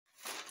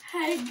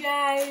Hi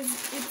guys,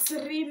 it's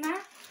Rina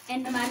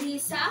and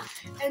Marisa,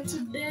 and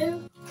today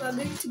we're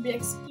going to be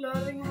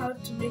exploring how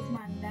to make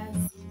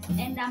mandazi.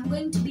 and I'm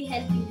going to be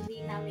helping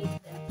Rina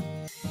make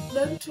them.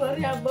 Don't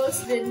worry about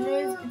the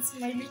noise, it's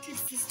my little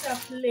sister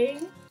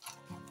playing.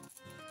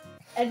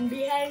 And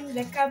behind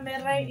the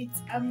camera,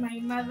 it's my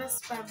mother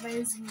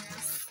supervising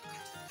us.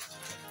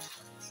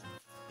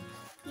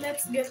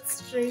 Let's get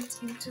straight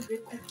into the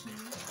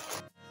cooking.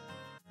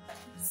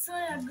 So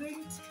you're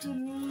going to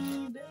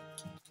need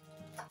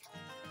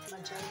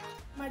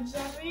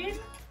margarine,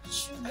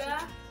 sugar,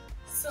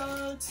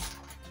 salt,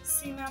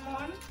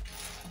 cinnamon,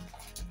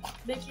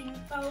 baking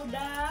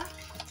powder.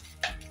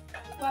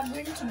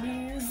 We're going to be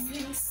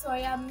using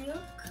soya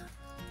milk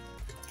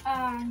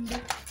and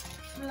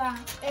flour,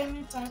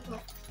 any type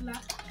of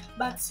flour.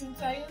 But since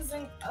we're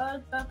using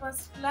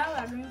all-purpose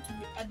flour, we're going to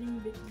be adding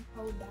baking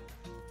powder.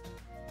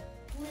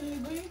 We're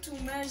going to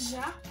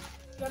measure.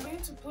 We're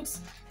going to put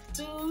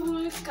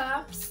 2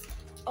 cups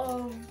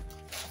of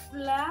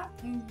flour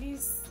in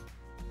this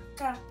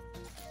cup.